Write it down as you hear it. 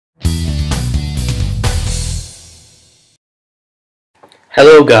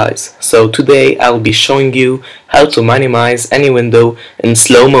Hello guys, so today I'll be showing you how to minimize any window in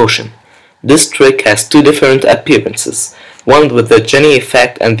slow motion. This trick has two different appearances, one with the Jenny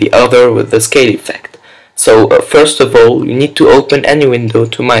effect and the other with the scale effect. So first of all, you need to open any window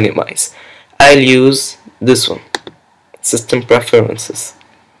to minimize. I'll use this one, System Preferences.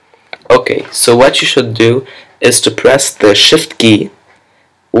 Okay, so what you should do is to press the Shift key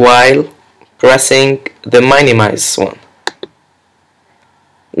while pressing the minimize one.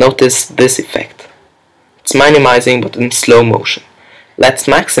 Notice this effect. It's minimizing but in slow motion. Let's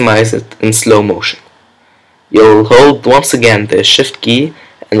maximize it in slow motion. You'll hold once again the Shift key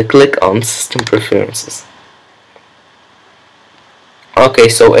and click on System Preferences. Okay,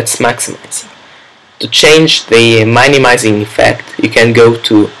 so it's maximizing. To change the minimizing effect, you can go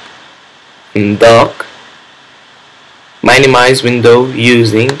to Dock, Minimize Window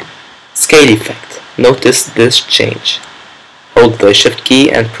using Scale Effect. Notice this change. Hold the Shift key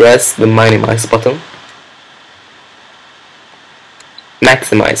and press the minimize button.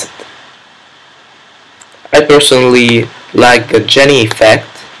 Maximize it. I personally like the Jenny effect.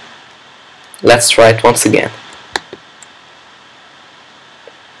 Let's try it once again.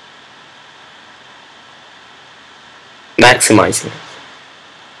 Maximizing it.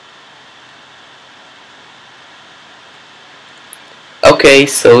 Okay,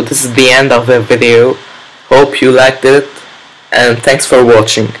 so this is the end of the video. Hope you liked it. And thanks for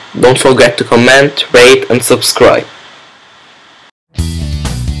watching. Don't forget to comment, rate and subscribe.